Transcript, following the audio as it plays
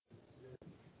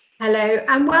Hello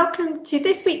and welcome to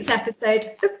this week's episode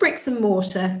of Bricks and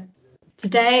Mortar.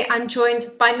 Today I'm joined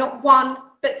by not one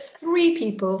but three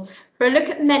people for a look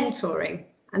at mentoring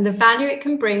and the value it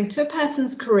can bring to a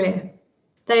person's career.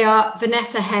 They are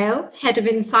Vanessa Hale, Head of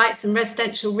Insights and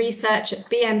Residential Research at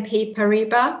BNP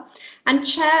Paribas and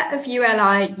Chair of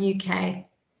ULI UK,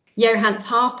 Johans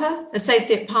Harper,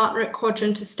 Associate Partner at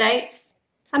Quadrant Estates,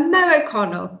 and Mo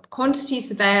O'Connell, Quantity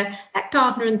Surveyor at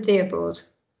Gardner and Theobald.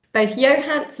 Both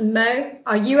Johans and Mo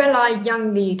are ULI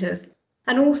Young Leaders,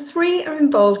 and all three are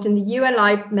involved in the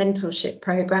ULI Mentorship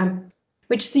Programme,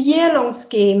 which is a year-long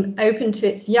scheme open to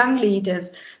its young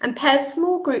leaders and pairs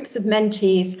small groups of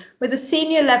mentees with a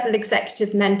senior-level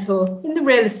executive mentor in the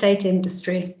real estate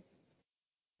industry.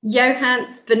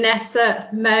 Johans, Vanessa,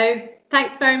 Mo,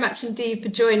 thanks very much indeed for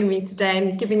joining me today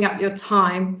and giving up your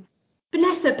time.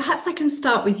 Vanessa, perhaps I can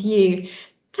start with you.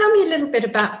 Tell me a little bit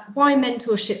about why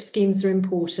mentorship schemes are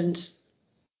important.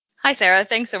 Hi, Sarah.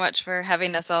 Thanks so much for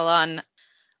having us all on.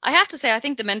 I have to say, I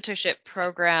think the mentorship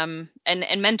program and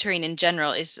mentoring in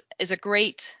general is a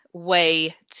great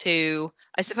way to,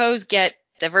 I suppose, get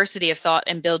diversity of thought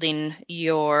and building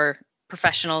your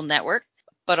professional network.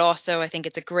 But also, I think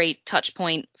it's a great touch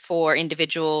point for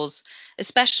individuals,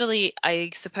 especially,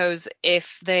 I suppose,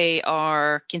 if they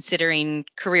are considering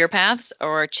career paths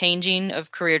or changing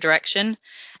of career direction,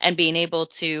 and being able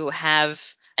to have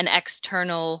an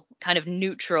external kind of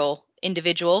neutral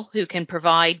individual who can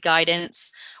provide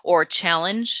guidance or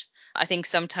challenge. I think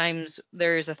sometimes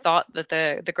there's a thought that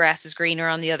the grass is greener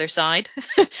on the other side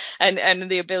and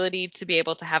the ability to be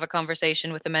able to have a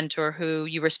conversation with a mentor who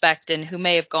you respect and who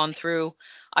may have gone through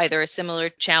either a similar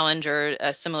challenge or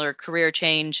a similar career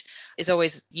change is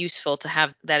always useful to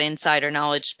have that insider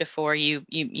knowledge before you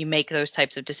make those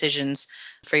types of decisions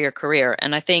for your career.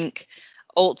 And I think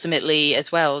ultimately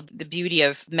as well, the beauty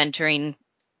of mentoring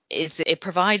is it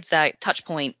provides that touch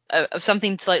point of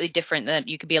something slightly different, that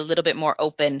you could be a little bit more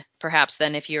open perhaps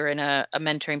than if you're in a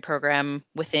mentoring program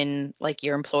within like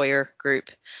your employer group.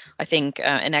 I think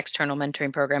an external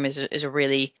mentoring program is a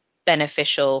really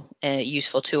beneficial,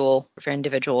 useful tool for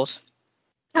individuals.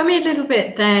 Tell me a little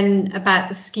bit then about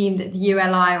the scheme that the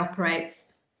ULI operates.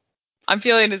 I'm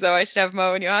feeling as though I should have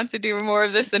Mo and Johan to do more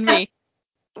of this than me.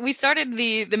 We started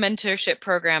the mentorship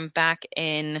program back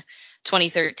in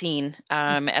 2013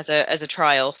 as a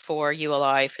trial for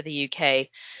ULI for the UK,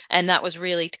 and that was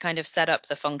really to kind of set up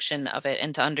the function of it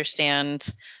and to understand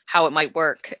how it might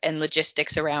work and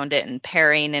logistics around it and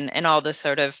pairing and all the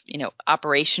sort of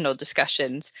operational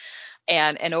discussions.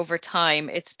 And over time,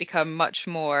 it's become much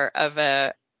more of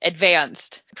a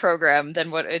advanced program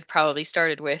than what it probably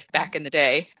started with back in the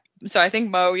day. So I think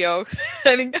Mo, I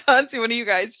think Hansi, one of you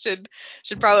guys should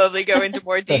probably go into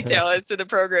more detail as to the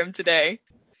program today.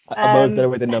 Mo's better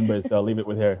with the numbers, so I'll leave it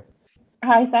with her.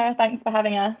 Hi, Sarah. Thanks for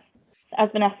having us.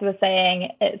 As Vanessa was saying,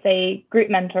 it's a group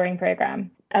mentoring program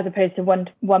as opposed to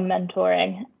one-to-one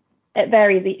mentoring. It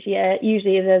varies each year.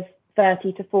 Usually there's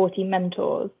 30 to 40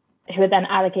 mentors who are then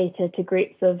allocated to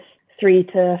groups of 3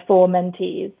 to 4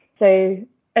 mentees. So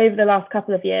over the last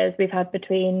couple of years, we've had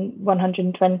between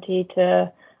 120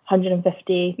 to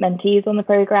 150 mentees on the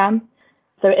program.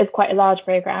 So it is quite a large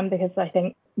program because I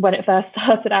think when it first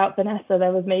started out, Vanessa,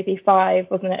 there was maybe 5,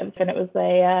 wasn't it? When it was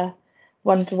a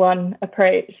one-to-one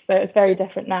approach. So it's very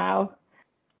different now.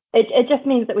 It just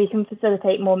means that we can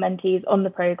facilitate more mentees on the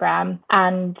program,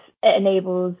 and it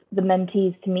enables the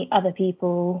mentees to meet other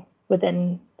people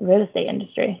within the real estate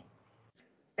industry.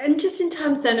 And just in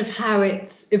terms then of how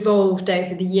it's evolved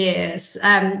over the years,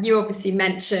 you obviously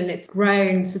mentioned it's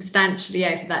grown substantially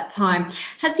over that time.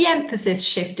 Has the emphasis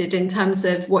shifted in terms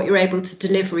of what you're able to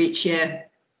deliver each year?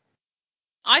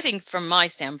 I think from my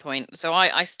standpoint, so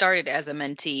I started as a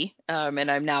mentee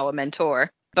and I'm now a mentor,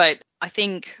 but I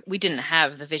think we didn't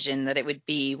have the vision that it would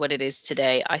be what it is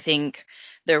today. I think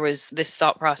there was this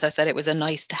thought process that it was a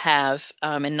nice to have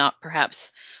and not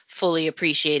perhaps fully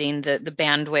appreciating the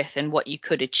bandwidth and what you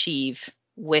could achieve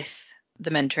with the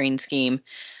mentoring scheme.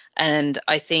 And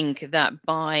I think that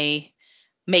by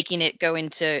making it go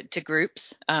into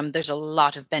groups, there's a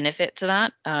lot of benefit to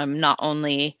that, not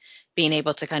only being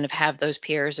able to kind of have those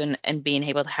peers and being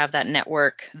able to have that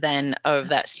network then of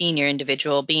that senior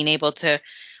individual, being able to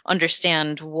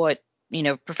understand what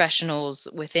professionals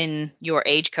within your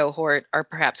age cohort are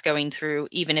perhaps going through,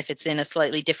 even if it's in a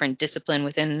slightly different discipline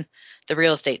within the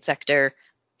real estate sector,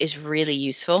 is really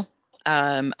useful.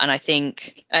 And I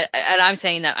think, and I'm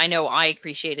saying that I know I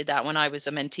appreciated that when I was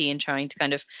a mentee and trying to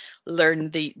kind of learn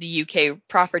the UK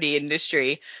property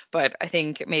industry. But I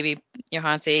think maybe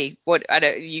Johansi,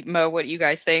 Mo, what do you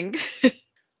guys think?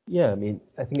 Yeah, I mean,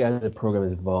 I think as the program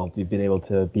has evolved, you've been able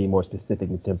to be more specific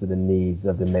in terms of the needs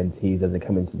of the mentees as they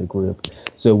come into the group.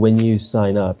 So when you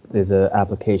sign up, there's an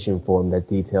application form that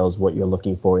details what you're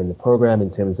looking for in the program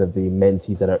in terms of the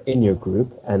mentees that are in your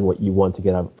group and what you want to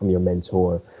get out from your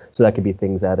mentor. So that could be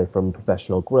things either from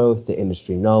professional growth to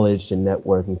industry knowledge to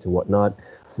networking to whatnot.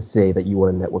 To say that you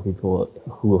want to network with people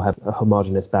who have a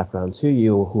homogenous background to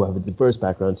you or who have a diverse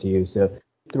background to you. So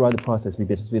throughout the process, we've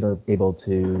just been able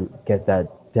to get that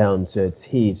down to a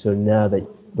T. So now that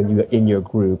when you're in your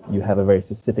group, you have a very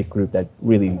specific group that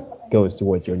really goes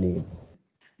towards your needs.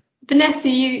 Vanessa,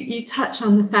 you touch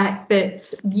on the fact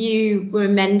that you were a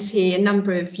mentee a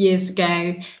number of years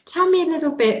ago. Tell me a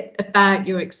little bit about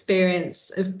your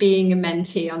experience of being a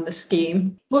mentee on the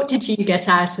scheme. What did you get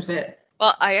out of it?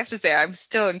 Well, I have to say I'm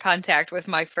still in contact with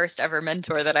my first ever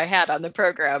mentor that I had on the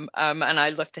program, and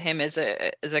I look to him as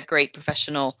a great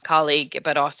professional colleague,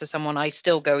 but also someone I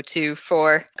still go to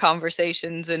for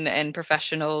conversations and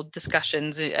professional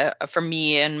discussions for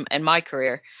me and my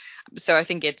career. So I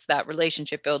think it's that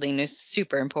relationship building is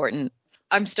super important.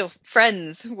 I'm still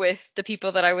friends with the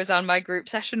people that I was on my group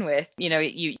session with. You know,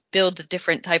 you build a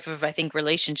different type of, I think,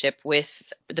 relationship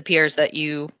with the peers that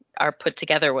you are put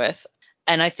together with.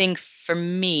 And I think for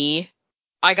me,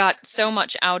 I got so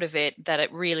much out of it that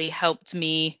it really helped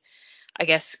me, I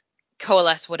guess,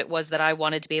 coalesce what it was that I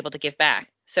wanted to be able to give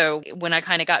back. So when I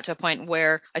kind of got to a point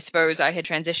where I suppose I had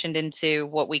transitioned into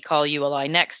what we call ULI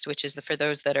Next, which is for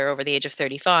those that are over the age of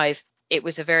 35, it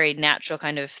was a very natural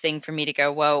kind of thing for me to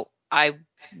go, well, I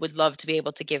would love to be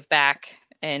able to give back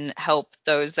and help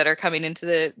those that are coming into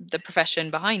the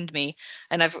profession behind me.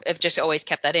 And I've just always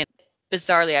kept that in.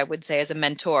 Bizarrely, I would say as a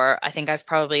mentor, I think I've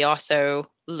probably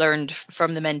also learned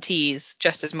from the mentees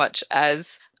just as much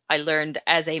as I learned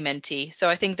as a mentee. So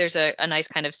I think there's a nice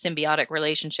kind of symbiotic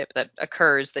relationship that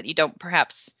occurs that you don't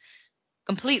perhaps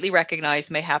completely recognize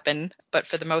may happen. But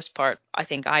for the most part, I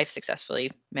think I've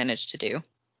successfully managed to do.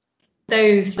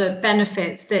 Those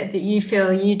benefits that you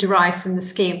feel you derive from the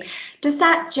scheme, does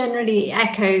that generally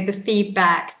echo the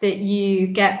feedback that you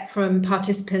get from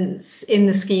participants in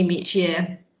the scheme each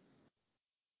year?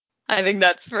 I think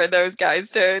that's for those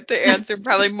guys to answer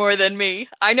probably more than me.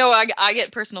 I know I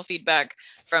get personal feedback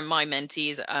from my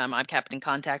mentees. I've kept in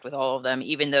contact with all of them,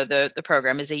 even though the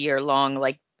program is a year-long,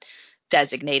 like,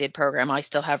 designated program. I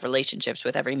still have relationships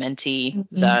with every mentee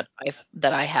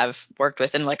that I have worked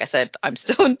with. And like I said, I'm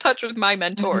still in touch with my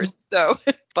mentors. So,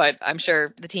 but I'm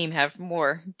sure the team have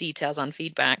more details on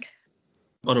feedback.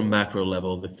 On a macro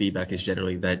level, the feedback is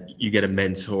generally that you get a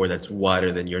mentor that's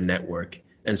wider than your network.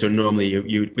 And so normally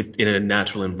you in a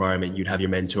natural environment, you'd have your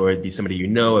mentor be somebody you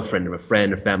know, a friend of a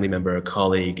friend, a family member, a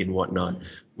colleague, and whatnot.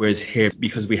 Whereas here,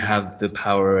 because we have the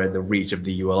power and the reach of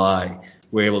the ULI,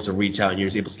 we're able to reach out and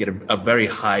you're able to get a very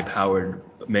high-powered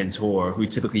mentor who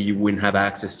typically you wouldn't have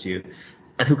access to,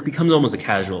 and who becomes almost a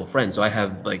casual friend. So I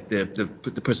have like the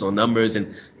personal numbers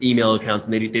and email accounts,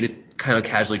 and they just kind of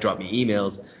casually drop me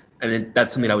emails. And then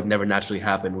that's something that would never naturally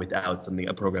happen without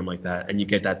a program like that. And you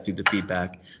get that through the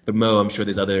feedback. But Mo, I'm sure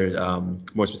there's other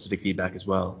more specific feedback as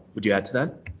well. Would you add to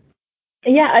that?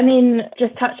 Yeah, I mean,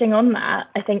 just touching on that,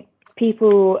 I think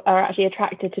people are actually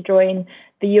attracted to join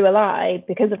the ULI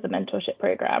because of the mentorship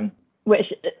program,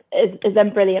 which is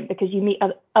then brilliant because you meet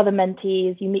other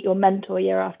mentees, you meet your mentor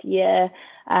year after year,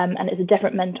 and it's a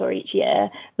different mentor each year.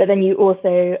 But then you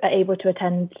also are able to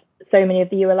attend so many of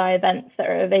the ULI events that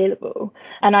are available.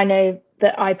 And I know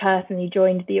that I personally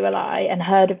joined the ULI and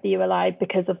heard of the ULI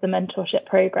because of the mentorship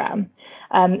program.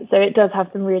 So it does have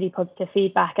some really positive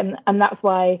feedback. And that's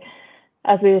why,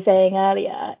 as we were saying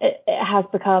earlier, it has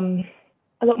become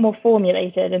a lot more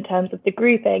formulated in terms of the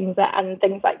groupings and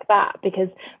things like that, because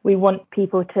we want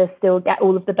people to still get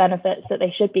all of the benefits that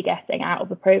they should be getting out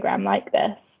of a program like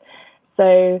this.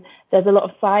 So there's a lot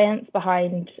of science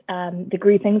behind the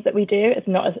groupings that we do. It's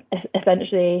not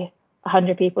essentially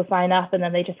 100 people sign up and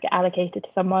then they just get allocated to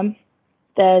someone.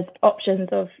 There's options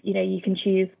of, you can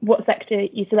choose what sector,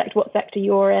 you select what sector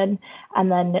you're in,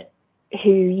 and then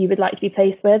who you would like to be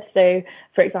placed with. So,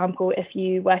 for example, if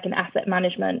you work in asset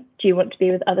management, do you want to be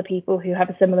with other people who have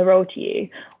a similar role to you?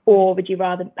 Or would you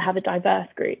rather have a diverse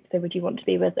group? So would you want to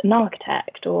be with an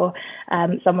architect or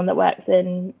someone that works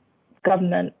in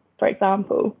government, for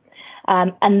example?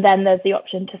 And then there's the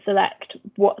option to select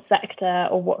what sector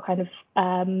or what kind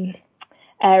of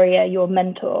area your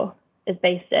mentor is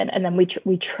based in, and then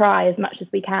we try as much as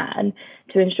we can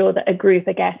to ensure that a group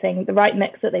are getting the right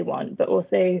mix that they want, but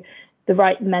also the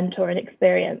right mentor and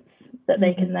experience that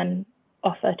they can then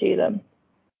offer to them.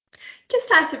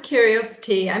 Just out of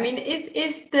curiosity, I mean,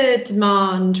 is the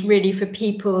demand really for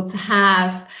people to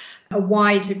have a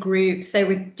wider group, so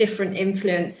with different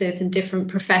influences and different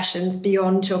professions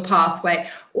beyond your pathway,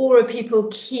 or are people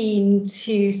keen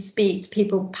to speak to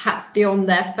people perhaps beyond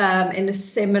their firm in a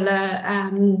similar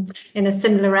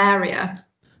area?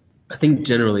 I think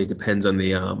generally it depends on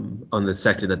the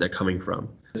sector that they're coming from.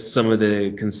 Some of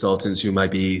the consultants who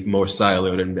might be more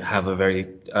siloed and have a very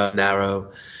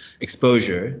narrow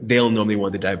exposure, they'll normally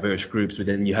want the diverse groups, but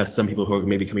then you have some people who are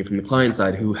maybe coming from the client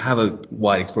side who have a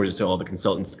wide exposure to all the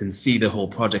consultants, can see the whole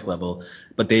project level,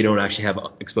 but they don't actually have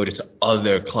exposure to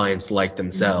other clients like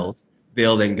themselves.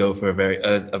 They'll then go for a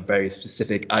very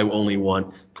specific, I only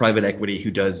want private equity who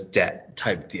does debt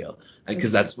type deal,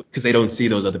 because they don't see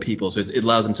those other people. So it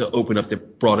allows them to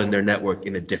broaden their network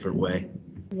in a different way.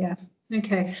 Yeah.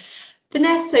 Okay.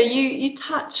 Vanessa, you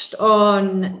touched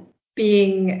on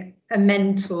being a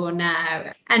mentor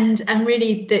now, and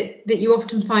really that you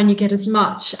often find you get as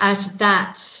much out of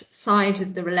that side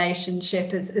of the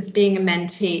relationship as being a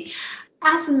mentee.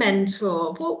 As a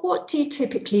mentor, what do you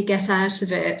typically get out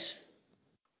of it?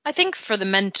 I think for the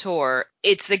mentor,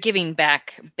 it's the giving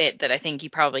back bit that I think you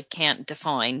probably can't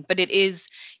define, but it is,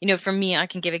 for me, I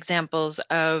can give examples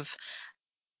of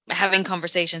having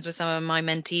conversations with some of my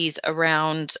mentees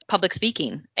around public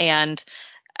speaking and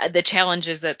the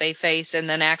challenges that they face, and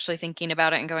then actually thinking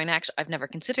about it and going, actually, I've never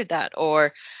considered that,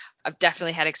 or I've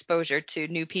definitely had exposure to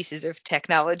new pieces of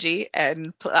technology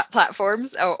and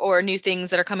platforms or new things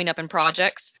that are coming up in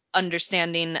projects,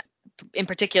 understanding in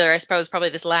particular, I suppose probably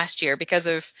this last year, because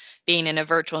of being in a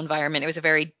virtual environment, it was a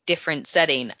very different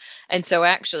setting. And so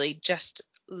actually just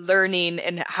learning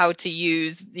and how to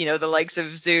use, the likes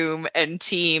of Zoom and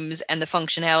Teams and the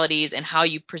functionalities and how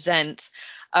you present.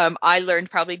 I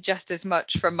learned probably just as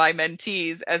much from my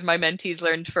mentees as my mentees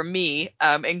learned from me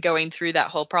in going through that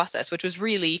whole process, which was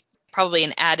really probably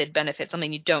an added benefit,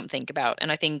 something you don't think about.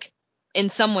 And I think in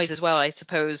some ways as well, I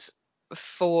suppose,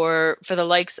 for the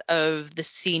likes of the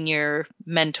senior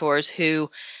mentors who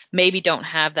maybe don't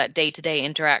have that day-to-day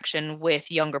interaction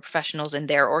with younger professionals in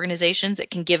their organizations,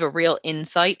 it can give a real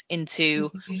insight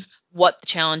into what the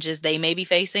challenges they may be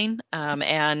facing,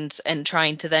 and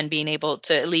trying to then being able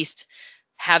to at least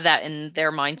have that in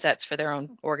their mindsets for their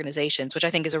own organizations, which I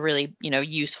think is a really,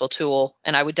 useful tool.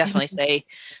 And I would definitely say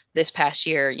this past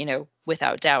year,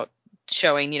 without doubt,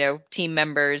 showing, team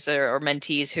members or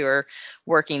mentees who are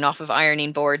working off of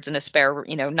ironing boards in a spare,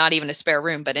 not even a spare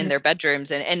room, but in their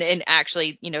bedrooms, and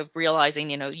actually,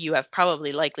 realizing, you have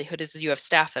probably likelihood is you have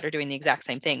staff that are doing the exact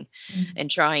same thing,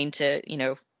 and trying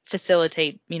to,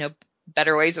 facilitate,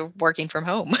 better ways of working from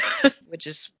home, which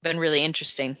has been really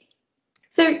interesting.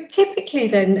 So typically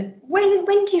then,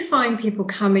 when do you find people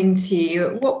coming to you?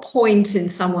 At what point in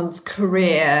someone's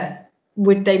career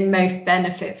would they most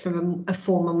benefit from a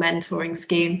formal mentoring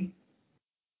scheme?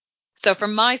 So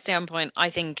from my standpoint, I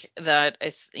think that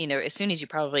as soon as you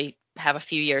probably have a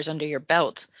few years under your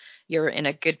belt, you're in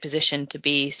a good position to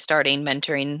be starting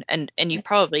mentoring, and you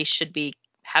probably should be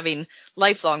having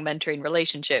lifelong mentoring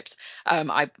relationships.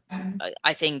 I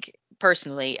think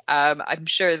personally, I'm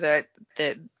sure that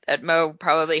Mo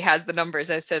probably has the numbers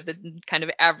as to the kind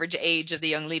of average age of the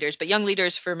young leaders. But young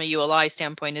leaders from a ULI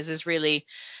standpoint is really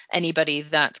anybody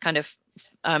that's kind of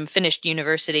finished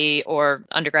university or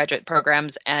undergraduate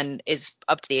programs and is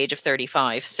up to the age of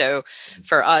 35. So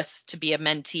for us to be a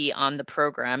mentee on the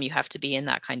program, you have to be in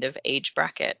that kind of age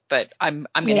bracket. But I'm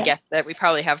going to guess that we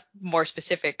probably have more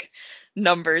specific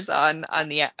numbers on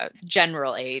the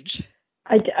general age.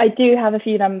 I do have a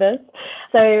few numbers.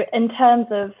 So in terms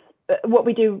of what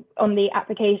we do on the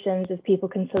applications is people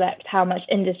can select how much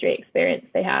industry experience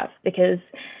they have, because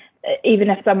even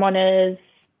if someone is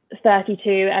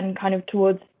 32 and kind of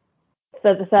towards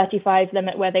the 35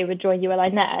 limit where they would join ULI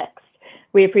next,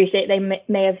 we appreciate they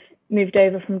may have moved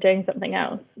over from doing something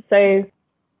else. So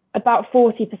about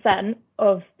 40%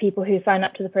 of people who sign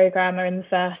up to the program are in the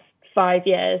first 5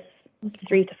 years,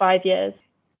 3 to 5 years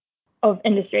of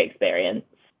industry experience.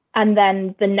 And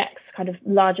then the next kind of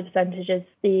larger percentage is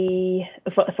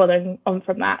following on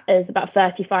from that is about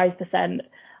 35%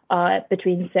 are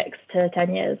between 6 to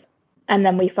 10 years. And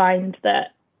then we find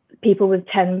that people with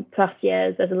 10 plus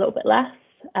years, there's a little bit less.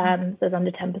 There's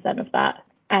under 10% of that.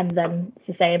 And then it's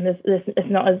the same. It's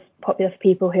not as popular for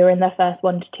people who are in their first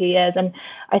 1 to 2 years. And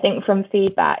I think from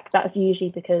feedback, that's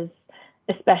usually because,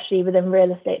 especially within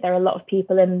real estate, there are a lot of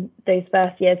people in those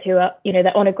first years who are,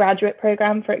 they're on a graduate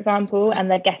program, for example, and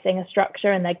they're getting a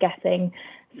structure and they're getting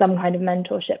some kind of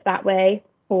mentorship that way,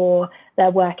 or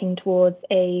they're working towards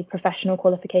a professional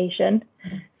qualification.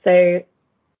 So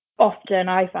often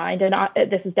I find, and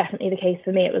this is definitely the case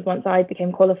for me, it was once I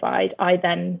became qualified, I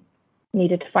then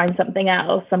needed to find something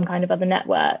else, some kind of other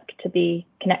network to be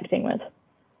connecting with.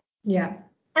 Yeah.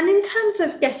 And in terms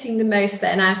of getting the most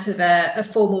then out of a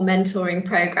formal mentoring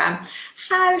program,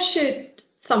 how should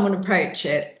someone approach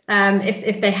it?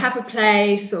 If they have a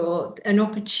place or an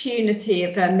opportunity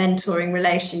of a mentoring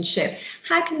relationship,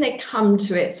 how can they come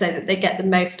to it so that they get the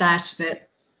most out of it?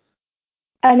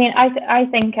 I mean, I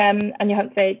think, and you have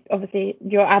to say, obviously,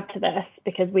 you'll add to this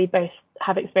because we both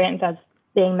have experience as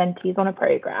being mentees on a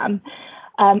program.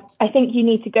 I think you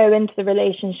need to go into the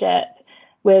relationship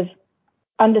with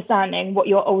understanding what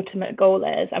your ultimate goal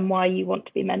is and why you want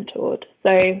to be mentored.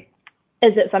 So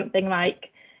is it something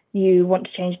like you want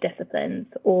to change disciplines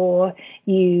or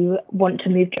you want to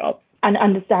move jobs? And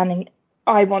understanding,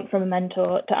 I want from a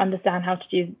mentor to understand how to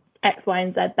do X, Y,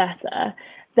 and Z better.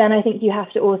 Then I think you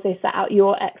have to also set out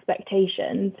your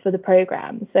expectations for the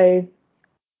program. So,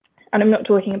 and I'm not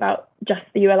talking about just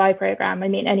the ULI program, I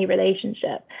mean any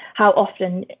relationship. How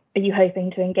often are you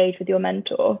hoping to engage with your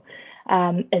mentor?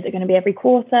 Is it going to be every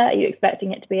quarter? Are you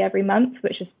expecting it to be every month,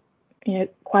 which is,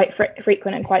 quite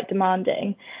frequent and quite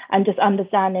demanding? And just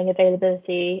understanding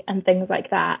availability and things like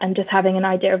that, and just having an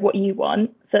idea of what you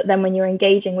want, so that then when you're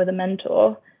engaging with a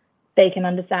mentor, they can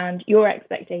understand your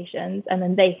expectations, and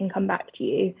then they can come back to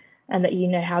you, and that you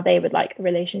know how they would like the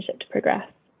relationship to progress.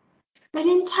 And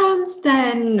in terms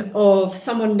then of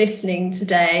someone listening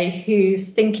today who's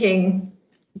thinking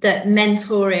that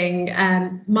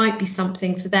mentoring might be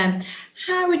something for them,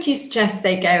 how would you suggest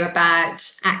they go about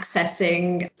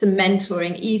accessing the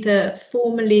mentoring, either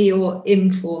formally or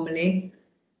informally?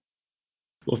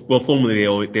 Well, formally,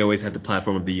 they always have the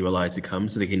platform of the ULI to come,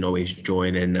 so they can always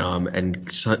join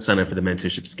and sign up for the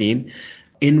mentorship scheme.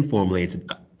 Informally,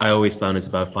 I always found it's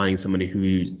about finding somebody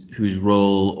whose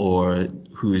role or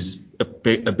whose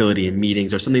ability in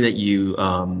meetings or something that you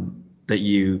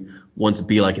want to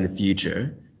be like in the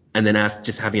future, and then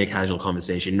just having a casual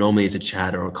conversation. Normally it's a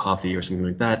chat or a coffee or something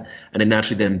like that, and it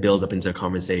naturally then builds up into a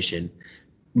conversation.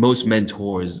 Most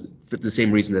mentors, for the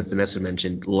same reason that Vanessa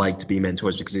mentioned, like to be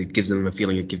mentors because it gives them a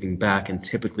feeling of giving back, and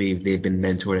typically they've been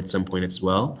mentored at some point as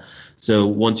well. So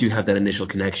once you have that initial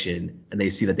connection and they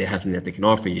see that they have something that they can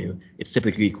offer you, it's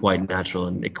typically quite natural,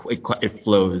 and it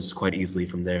flows quite easily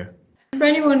from there. For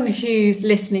anyone who's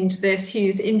listening to this,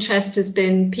 whose interest has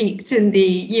been piqued in the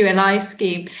ULI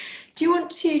scheme, do you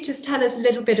want to just tell us a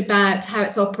little bit about how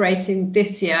it's operating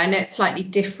this year? I know it's slightly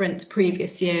different to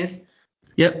previous years.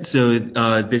 Yep, so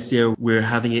this year we're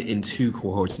having it in 2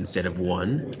 cohorts instead of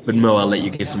 1. But Mo, I'll let you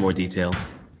give some more detail.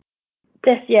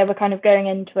 This year we're kind of going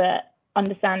into it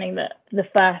understanding that the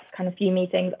first kind of few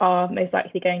meetings are most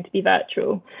likely going to be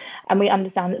virtual. And we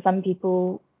understand that some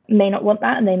people may not want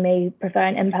that and they may prefer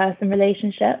an in-person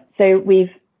relationship. So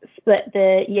we've split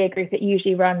the year group. It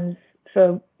usually runs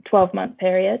for 12-month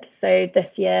period. So this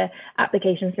year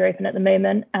applications are open at the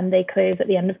moment and they close at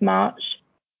the end of March.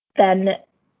 Then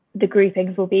the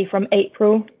groupings will be from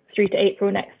April through to April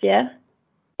next year.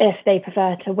 If they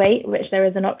prefer to wait, which there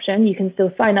is an option, you can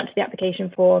still sign up to the application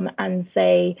form and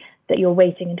say that you're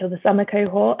waiting until the summer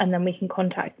cohort, and then we can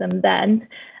contact them then,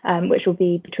 which will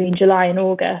be between July and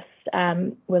August,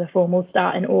 with a formal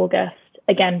start in August,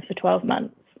 again for 12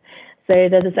 months. So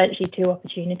there's essentially 2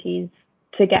 opportunities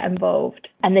to get involved,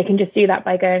 and they can just do that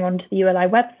by going onto the ULI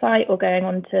website or going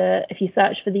on to, if you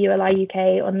search for the ULI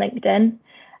UK on LinkedIn,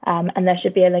 and there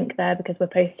should be a link there because we're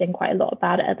posting quite a lot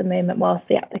about it at the moment whilst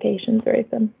the applications are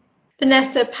open.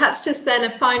 Vanessa, perhaps just then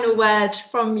a final word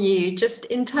from you, just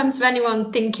in terms of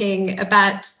anyone thinking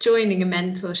about joining a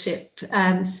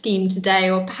mentorship scheme today,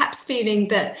 or perhaps feeling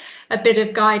that a bit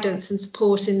of guidance and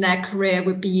support in their career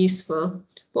would be useful.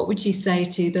 What would you say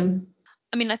to them?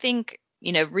 I mean, I think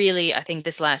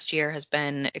this last year has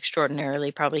been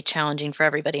extraordinarily probably challenging for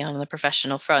everybody on the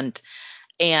professional front.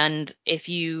 And if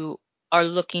you are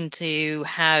looking to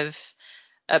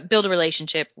build a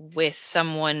relationship with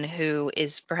someone who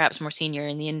is perhaps more senior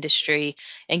in the industry,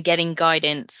 and getting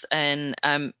guidance and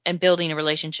building a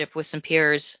relationship with some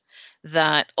peers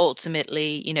that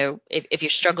ultimately, if you're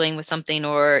struggling with something,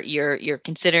 or you're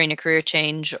considering a career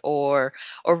change, or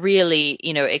really,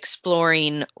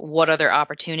 exploring what other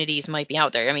opportunities might be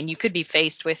out there. I mean, you could be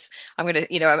faced with,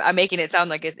 I'm making it sound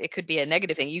like it could be a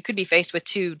negative thing. You could be faced with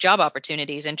 2 job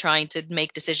opportunities and trying to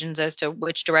make decisions as to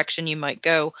which direction you might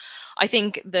go. I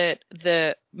think that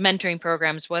the mentoring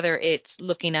programs, whether it's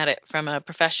looking at it from a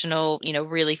professional,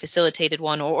 really facilitated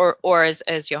one, or as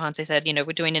Johanse said,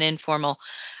 we're doing an informal,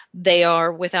 they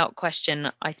are without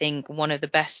question, I think, one of the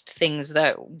best things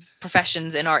that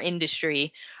professions in our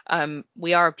industry,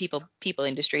 we are a people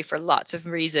industry for lots of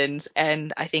reasons.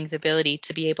 And I think the ability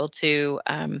to be able to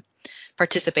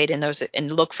participate in those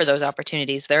and look for those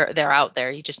opportunities. They're out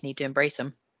there. You just need to embrace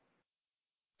them.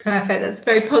 Perfect. That's a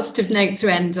very positive note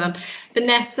to end on.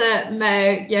 Vanessa,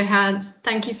 Mo, Johan,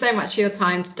 thank you so much for your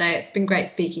time today. It's been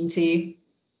great speaking to you.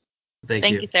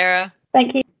 Thank you, Sarah.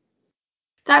 Thank you.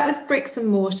 That was Bricks and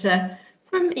Mortar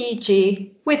from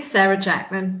EG with Sarah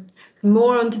Jackman. For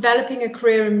more on developing a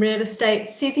career in real estate,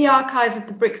 see the archive of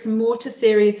the Bricks and Mortar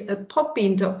series at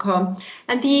podbean.com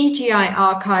and the EGI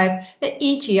archive at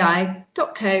egi.co.uk.